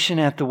conversation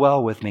at the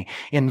well with me.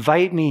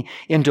 Invite me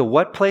into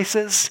what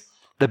places?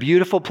 The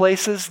beautiful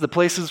places, the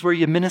places where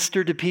you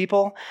minister to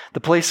people, the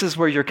places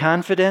where you're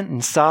confident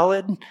and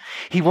solid.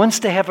 He wants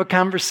to have a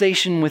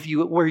conversation with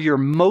you where you're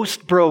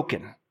most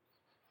broken,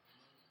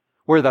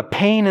 where the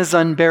pain is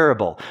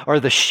unbearable, or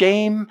the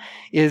shame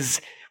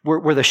is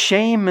where the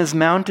shame is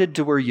mounted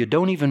to where you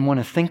don't even want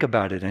to think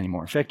about it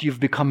anymore. In fact, you've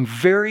become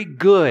very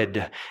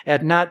good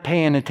at not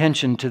paying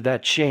attention to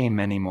that shame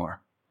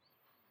anymore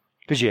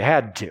because you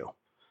had to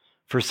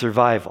for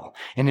survival.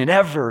 And it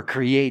ever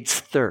creates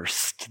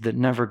thirst that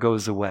never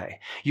goes away.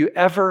 You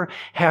ever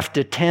have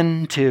to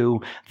tend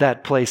to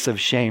that place of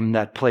shame,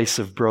 that place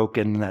of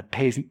broken, that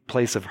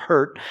place of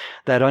hurt,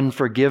 that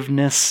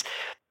unforgiveness.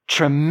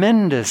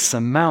 Tremendous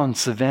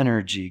amounts of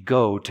energy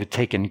go to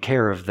taking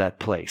care of that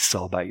place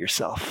all by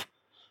yourself.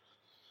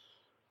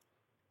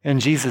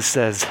 And Jesus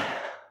says,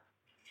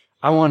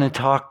 I want to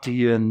talk to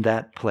you in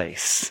that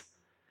place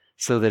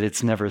so that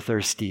it's never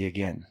thirsty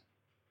again.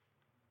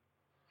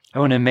 I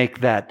want to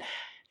make that,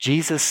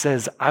 Jesus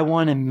says, I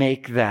want to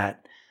make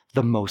that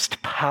the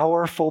most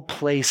powerful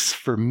place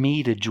for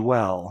me to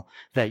dwell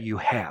that you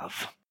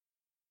have.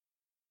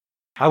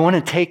 I want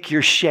to take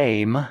your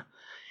shame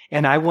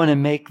and I want to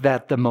make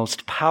that the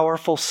most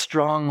powerful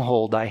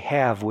stronghold I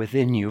have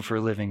within you for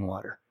living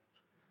water.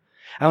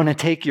 I want to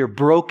take your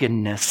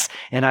brokenness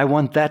and I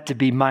want that to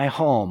be my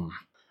home.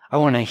 I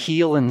want to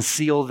heal and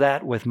seal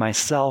that with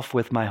myself,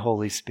 with my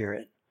Holy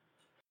Spirit.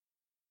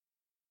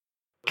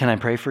 Can I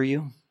pray for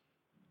you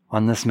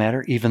on this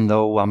matter? Even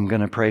though I'm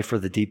going to pray for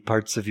the deep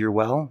parts of your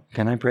well,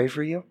 can I pray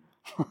for you?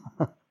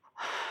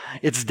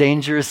 It's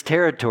dangerous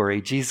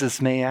territory.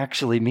 Jesus may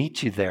actually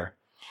meet you there.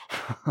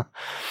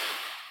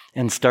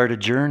 And start a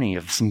journey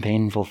of some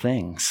painful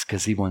things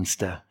because he wants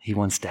to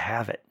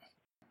have it.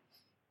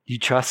 You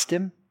trust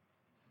him?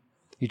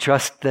 You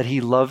trust that he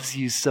loves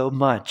you so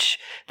much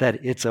that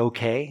it's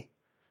okay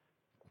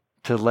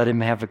to let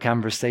him have a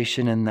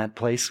conversation in that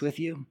place with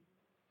you?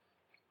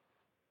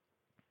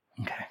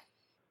 Okay.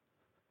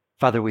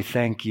 Father, we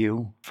thank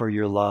you for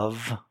your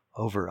love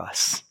over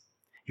us,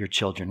 your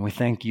children. We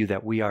thank you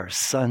that we are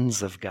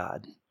sons of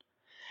God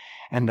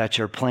and that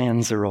your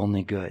plans are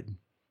only good.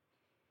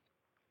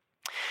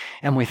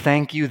 And we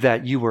thank you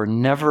that you were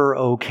never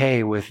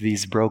okay with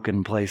these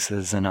broken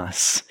places in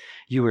us.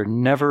 You were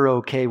never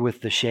okay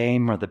with the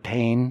shame or the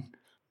pain.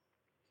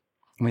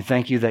 And we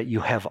thank you that you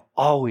have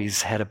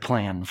always had a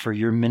plan for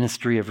your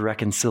ministry of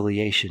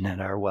reconciliation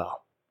at our well.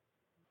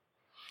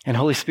 And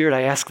Holy Spirit,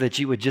 I ask that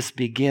you would just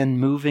begin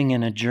moving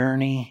in a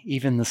journey,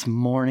 even this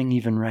morning,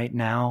 even right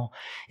now,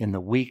 in the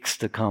weeks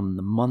to come,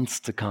 the months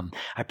to come.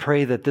 I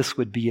pray that this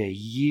would be a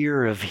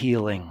year of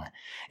healing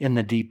in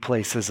the deep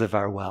places of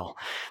our well,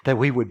 that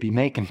we would be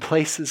making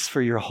places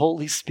for your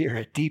Holy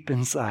Spirit deep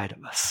inside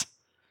of us.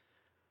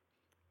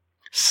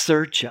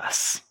 Search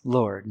us,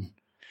 Lord.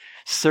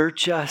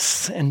 Search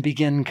us and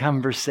begin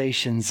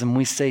conversations. And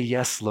we say,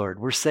 yes, Lord.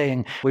 We're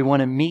saying we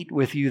want to meet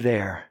with you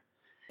there.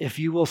 If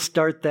you will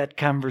start that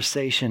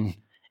conversation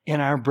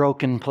in our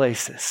broken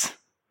places,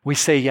 we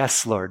say,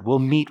 yes, Lord, we'll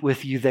meet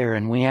with you there,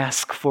 and we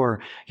ask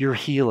for your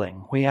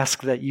healing. We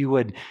ask that you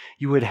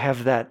would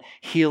have that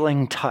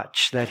healing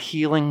touch, that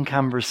healing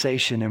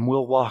conversation, and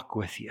we'll walk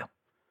with you.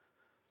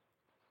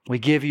 We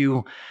give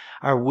you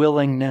our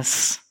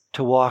willingness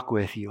to walk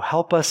with you.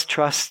 Help us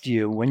trust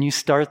you when you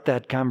start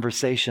that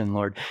conversation,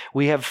 Lord.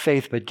 We have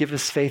faith, but give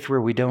us faith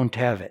where we don't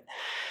have it.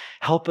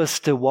 Help us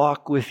to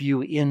walk with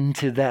you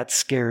into that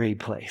scary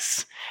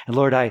place. And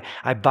Lord, I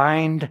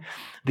bind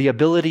the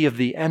ability of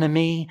the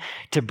enemy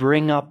to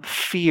bring up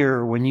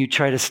fear when you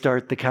try to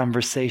start the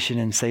conversation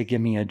and say,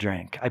 give me a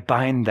drink. I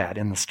bind that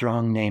in the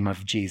strong name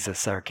of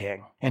Jesus, our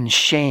King. And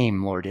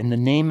shame, Lord, in the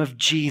name of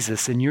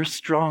Jesus, in your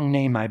strong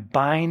name, I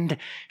bind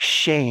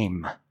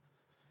shame.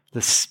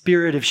 The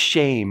spirit of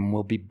shame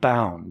will be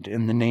bound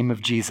in the name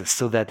of Jesus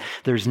so that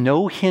there's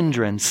no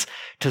hindrance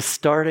to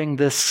starting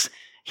this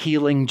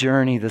healing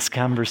journey, this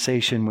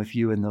conversation with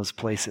you in those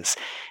places.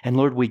 And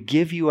Lord, we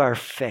give you our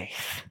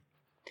faith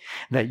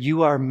that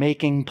you are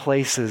making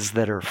places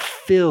that are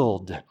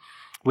filled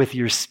with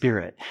your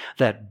Spirit,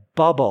 that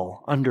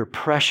bubble under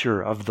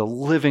pressure of the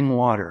living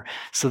water,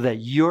 so that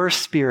your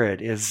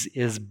Spirit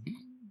is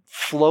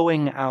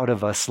flowing out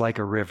of us like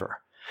a river.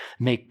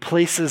 Make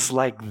places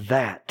like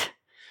that,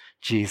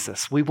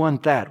 Jesus. We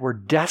want that. We're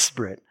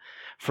desperate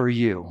for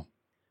you,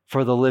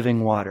 for the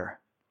living water.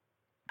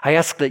 I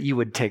ask that you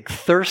would take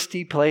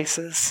thirsty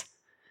places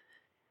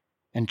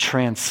and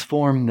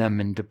transform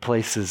them into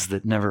places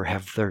that never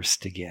have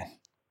thirst again.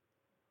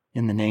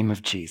 In the name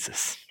of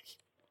Jesus.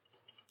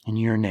 In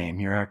your name,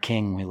 you're our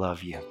King. We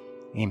love you.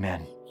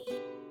 Amen.